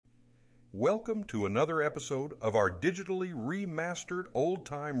Welcome to another episode of our digitally remastered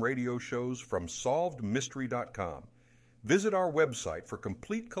old-time radio shows from SolvedMystery.com. Visit our website for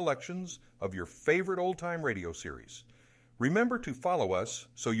complete collections of your favorite old-time radio series. Remember to follow us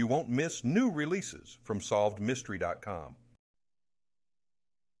so you won't miss new releases from SolvedMystery.com.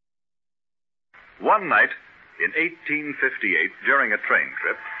 One night in 1858, during a train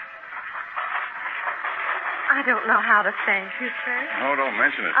trip... I don't know how to thank you, sir. Oh, don't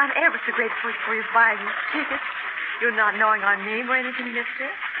mention it. I'm ever so grateful for you buying these tickets. You're not knowing our name or anything, mister?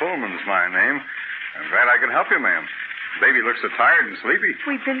 Pullman's my name. I'm glad I can help you, ma'am. Baby looks so tired and sleepy.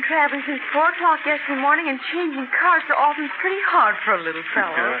 We've been traveling since 4 o'clock yesterday morning, and changing cars so often is pretty hard for a little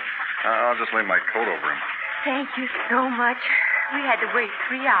fellow. I'll just lay my coat over him. Thank you so much. We had to wait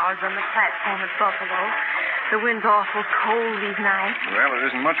 3 hours on the platform at Buffalo. The wind's awful cold these nights. Well, it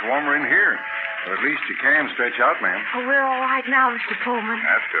isn't much warmer in here. But at least you can stretch out, ma'am. Oh, we're all right now, Mr. Pullman.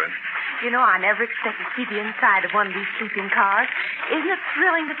 That's good. You know, I never expected to see the inside of one of these sleeping cars. Isn't it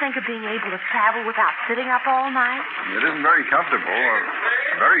thrilling to think of being able to travel without sitting up all night? It isn't very comfortable, or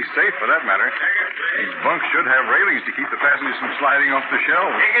very safe for that matter. These bunks should have railings to keep the passengers from sliding off the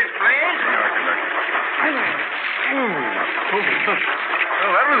shelves. Tickets, please. Here you are, conductor.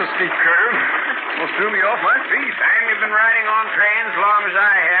 Well, that was a steep curve. Almost threw me off my feet. And you've been riding on trains as long as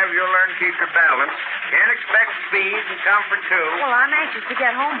I have, you'll learn to keep your balance. Can't expect speed and comfort, too. Well, I'm anxious to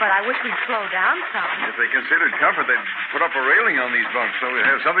get home, but I wish we'd slow down some. If they considered comfort, they'd put up a railing on these bunks so we'd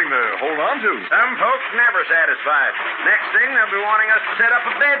have something to hold on to. Some folks never satisfied. Next thing, they'll be wanting us to set up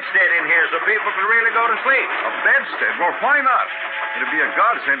a bedstead in here so people can really go to sleep. A bedstead? Well, why not? It'd be a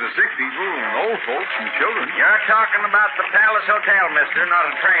godsend to sick people and old folks and children. You're talking about the Palace Hotel, mister,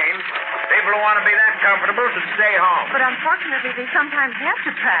 not a train. People who want to be that comfortable should stay home. But unfortunately, they sometimes have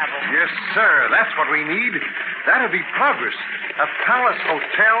to travel. Yes, sir. That's what we need. That'd be progress. A Palace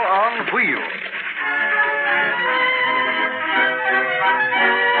Hotel on wheels.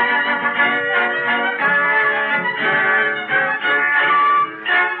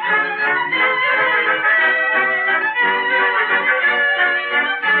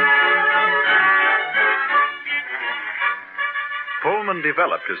 Pullman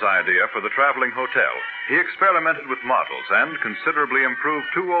developed his idea for the traveling hotel. He experimented with models and considerably improved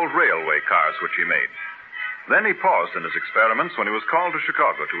 2 old railway cars which he made. Then he paused in his experiments when he was called to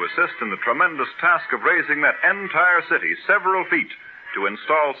Chicago to assist in the tremendous task of raising that entire city several feet to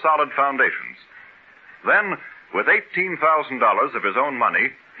install solid foundations. Then, with $18,000 of his own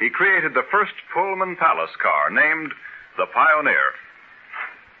money, he created the first Pullman Palace car named the Pioneer.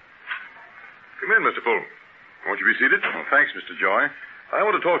 Come in, Mr. Pullman. Won't you be seated? Well, thanks, Mr. Joy. I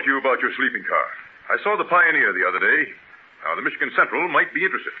want to talk to you about your sleeping car. I saw the Pioneer the other day. Now, the Michigan Central might be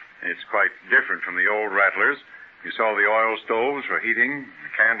interested. It's quite different from the old rattlers. You saw the oil stoves for heating,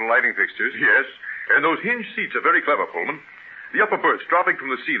 the candle lighting fixtures. Yes, and those hinged seats are very clever, Pullman. The upper berths dropping from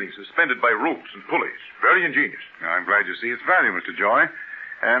the ceiling, suspended by ropes and pulleys. Very ingenious. Now, I'm glad you see its value, Mr. Joy.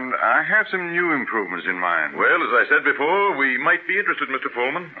 And I have some new improvements in mind. Well, as I said before, we might be interested, Mr.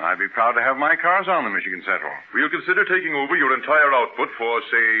 Pullman. I'd be proud to have my cars on the Michigan Central. We'll consider taking over your entire output for,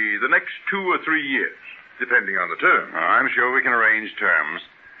 say, the next 2 or 3 years, depending on the term. I'm sure we can arrange terms.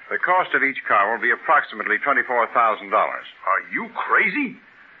 The cost of each car will be approximately $24,000. Are you crazy?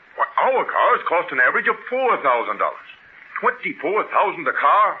 Why, our cars cost an average of $4,000. $24,000 a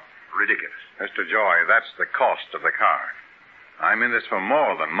car? Ridiculous. Mr. Joy, that's the cost of the car. I'm in this for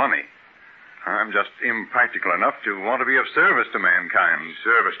more than money. I'm just impractical enough to want to be of service to mankind.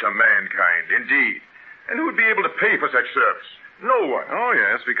 Service to mankind, indeed. And who would be able to pay for such service? No one. Oh,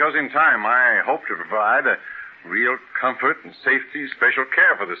 yes, because in time I hope to provide a real comfort and safety, special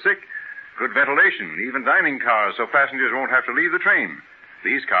care for the sick, good ventilation, even dining cars so passengers won't have to leave the train.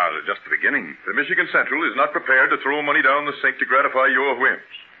 These cars are just the beginning. The Michigan Central is not prepared to throw money down the sink to gratify your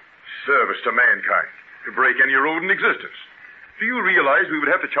whims. Service to mankind, to break any road in existence. Do you realize we would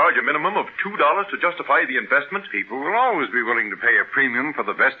have to charge a minimum of $2 to justify the investment? People will always be willing to pay a premium for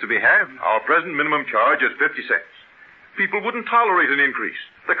the best to be had. Our present minimum charge is 50 cents. People wouldn't tolerate an increase.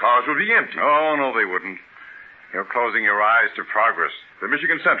 The cars would be empty. Oh, no, they wouldn't. You're closing your eyes to progress. The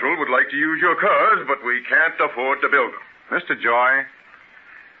Michigan Central would like to use your cars, but we can't afford to build them. Mr. Joy,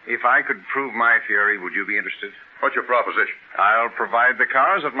 if I could prove my theory, would you be interested? What's your proposition? I'll provide the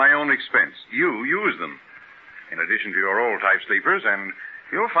cars at my own expense. You use them. In addition to your old-type sleepers, and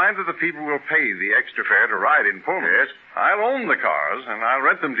you'll find that the people will pay the extra fare to ride in Pullman. Yes? I'll own the cars, and I'll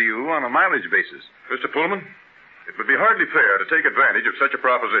rent them to you on a mileage basis. Mr. Pullman, it would be hardly fair to take advantage of such a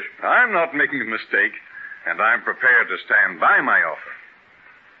proposition. I'm not making a mistake, and I'm prepared to stand by my offer.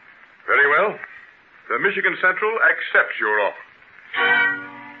 Very well. The Michigan Central accepts your offer.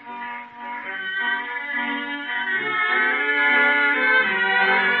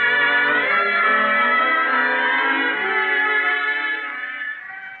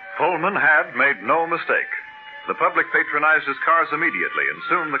 mistake. The public patronized his cars immediately, and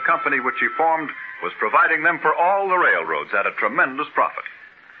soon the company which he formed was providing them for all the railroads at a tremendous profit.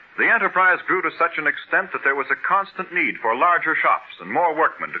 The enterprise grew to such an extent that there was a constant need for larger shops and more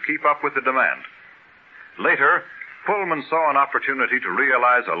workmen to keep up with the demand. Later, Pullman saw an opportunity to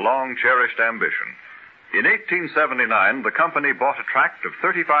realize a long-cherished ambition. In 1879, the company bought a tract of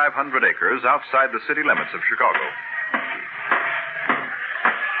 3,500 acres outside the city limits of Chicago.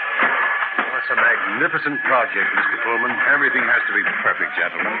 It's a magnificent project, Mr. Pullman. Everything has to be perfect,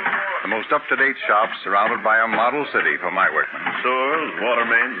 gentlemen. The most up-to-date shops surrounded by a model city for my workmen. Sewers, water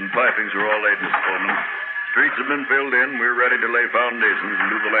mains, and pipings are all laid, Mr. Pullman. Streets have been filled in. We're ready to lay foundations and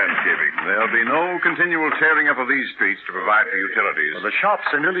do the landscaping. There'll be no continual tearing up of these streets to provide for utilities. Well, the shops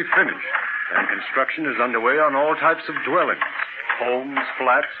are nearly finished, and construction is underway on all types of dwellings. Homes,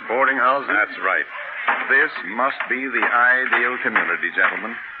 flats, boarding houses. That's right. This must be the ideal community,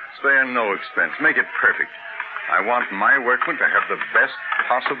 gentlemen. Spare no expense. Make it perfect. I want my workmen to have the best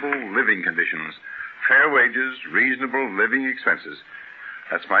possible living conditions. Fair wages, reasonable living expenses.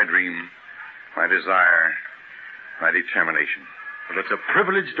 That's my dream, my desire, my determination. Well, it's a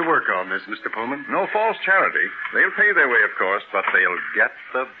privilege to work on this, Mr. Pullman. No false charity. They'll pay their way, of course, but they'll get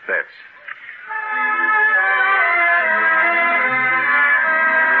the best.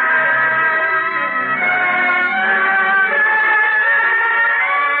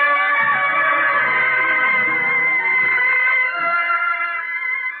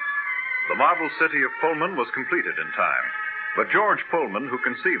 The model city of Pullman was completed in time. But George Pullman, who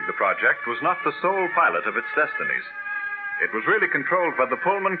conceived the project, was not the sole pilot of its destinies. It was really controlled by the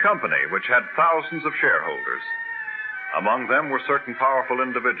Pullman Company, which had thousands of shareholders. Among them were certain powerful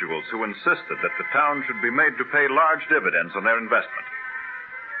individuals who insisted that the town should be made to pay large dividends on their investment.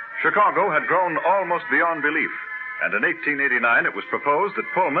 Chicago had grown almost beyond belief, and in 1889 it was proposed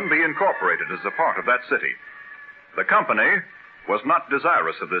that Pullman be incorporated as a part of that city. The company was not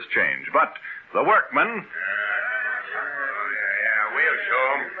desirous of this change, but the workmen... Yeah, we'll show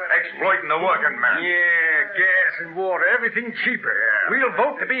them. Exploiting the working man. Yeah, gas and water, everything cheaper. Yeah. We'll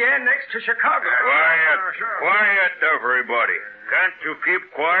vote to be annexed to Chicago. Quiet, everybody. Can't you keep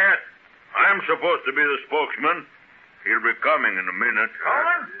quiet? I'm supposed to be the spokesman. He'll be coming in a minute.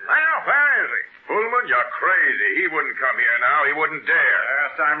 Pullman? Well, where is he? Pullman, you're crazy. He wouldn't come here now. He wouldn't dare.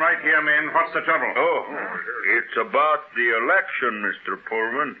 Yes, I'm right here, men. What's the trouble? Oh, it's about the election, Mr.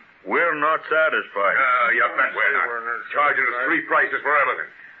 Pullman. We're not satisfied. You bet we're not. Charging us free prices for everything.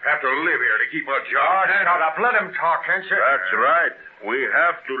 Have to live here to keep our Oh, jobs. shut up. Let him talk, can't you? That's right. We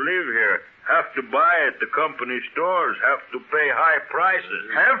have to live here. Have to buy at the company stores. Have to pay high prices.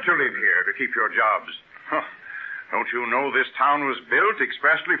 Have to live here to keep your jobs. Huh. Don't you know this town was built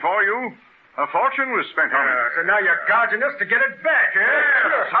expressly for you? A fortune was spent on it. So now you're gouging us to get it back, eh?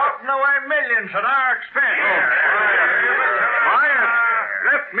 Toting away millions at our expense. Quiet.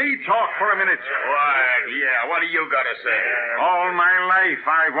 Let me talk for a minute. Quiet, yeah. What do you got to say? All my life,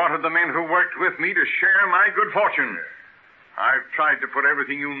 I wanted the men who worked with me to share my good fortune. I've tried to put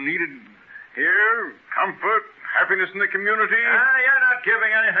everything you needed here, comfort, happiness in the community. You're not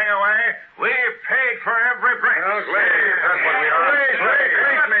giving anything away. We've paid for every brick. That's what we are.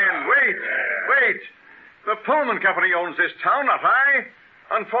 Wait, man, wait. The Pullman Company owns this town, not I.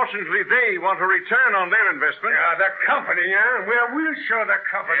 Unfortunately, they want a return on their investment. The company, eh? Well, we'll show the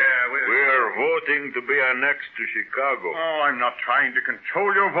company. We're voting to be annexed to Chicago. Oh, I'm not trying to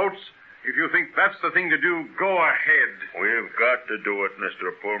control your votes. If you think that's the thing to do, go ahead. We've got to do it,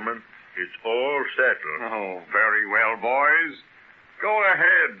 Mr. Pullman. It's all settled. Oh, very well, boys. Go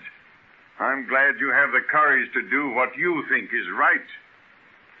ahead. I'm glad you have the courage to do what you think is right.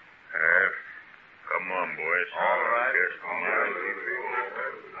 Come on, boys. All right.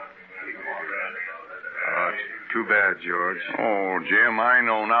 It's too bad, George. Oh, Jim, I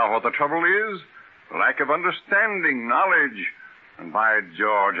know now what the trouble is. Lack of understanding, knowledge. And by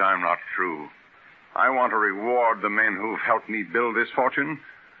George, I'm not through. I want to reward the men who've helped me build this fortune.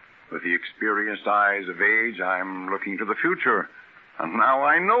 With the experienced eyes of age, I'm looking to the future. And now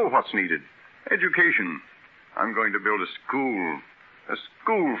I know what's needed. Education. I'm going to build a school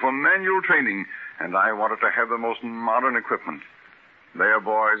for manual training, and I want it to have the most modern equipment. Their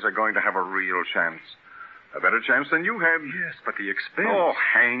boys are going to have a real chance. A better chance than you had. Yes, but the expense. Oh,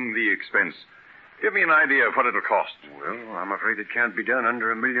 hang the expense. Give me an idea of what it'll cost. Well, I'm afraid it can't be done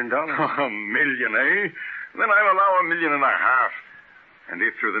under $1 million. $1 million, eh? Then I'll allow $1.5 million. And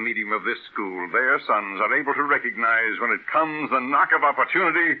if through the medium of this school their sons are able to recognize when it comes the knock of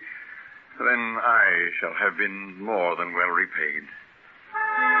opportunity, then I shall have been more than well repaid.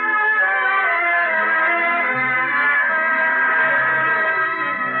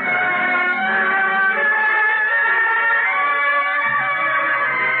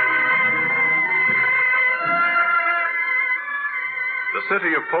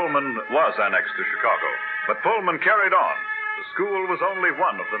 city of Pullman was annexed to Chicago, but Pullman carried on. The school was only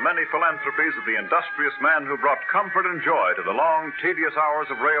one of the many philanthropies of the industrious man who brought comfort and joy to the long, tedious hours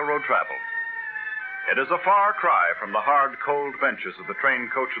of railroad travel. It is a far cry from the hard, cold benches of the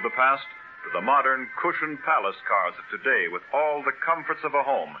train coach of the past to the modern, cushioned palace cars of today with all the comforts of a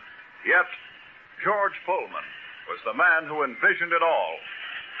home. Yet, George Pullman was the man who envisioned it all.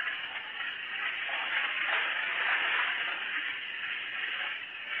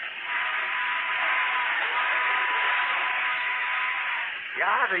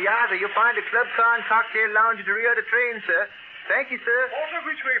 Yada. You'll find a club car and cocktail lounge at the rear of the train, sir. Thank you, sir. Order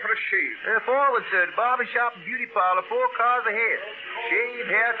which way for a shave? Forward, sir. The barber shop and beauty parlor, 4 cars ahead. Shave,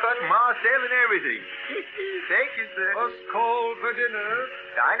 haircut, Marcel, and everything. Thank you, sir. What's called for dinner?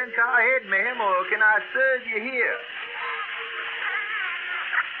 Dining car ahead, ma'am, or can I serve you here?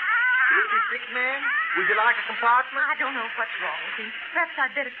 Is he sick, ma'am? Would you like a compartment? I don't know what's wrong with him. Perhaps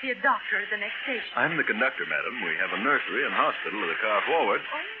I'd better see a doctor at the next station. I'm the conductor, madam. We have a nursery and hospital with a car forward,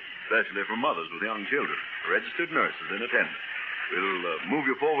 especially for mothers with young children. Registered nurses in attendance. We'll move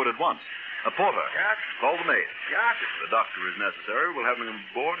you forward at once. A porter. Yes. Call the maid. Yes. If the doctor is necessary, we'll have him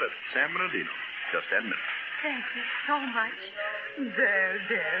aboard at San Bernardino. Just 10 minutes. Thank you so much. There,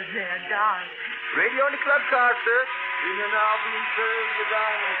 darling. Radio on the club car, sir. In and out being served the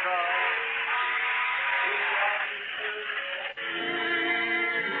dining car.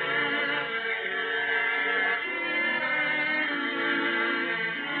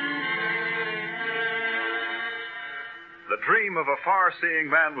 The dream of a far-seeing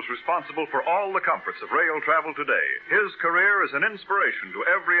man was responsible for all the comforts of rail travel today. His career is an inspiration to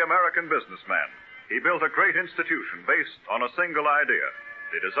every American businessman. He built a great institution based on a single idea,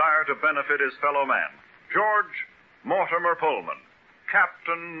 the desire to benefit his fellow man. George Mortimer Pullman,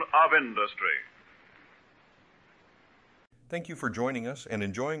 Captain of Industry. Thank you for joining us and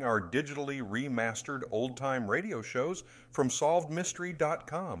enjoying our digitally remastered old-time radio shows from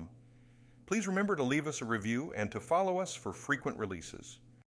SolvedMystery.com. Please remember to leave us a review and to follow us for frequent releases.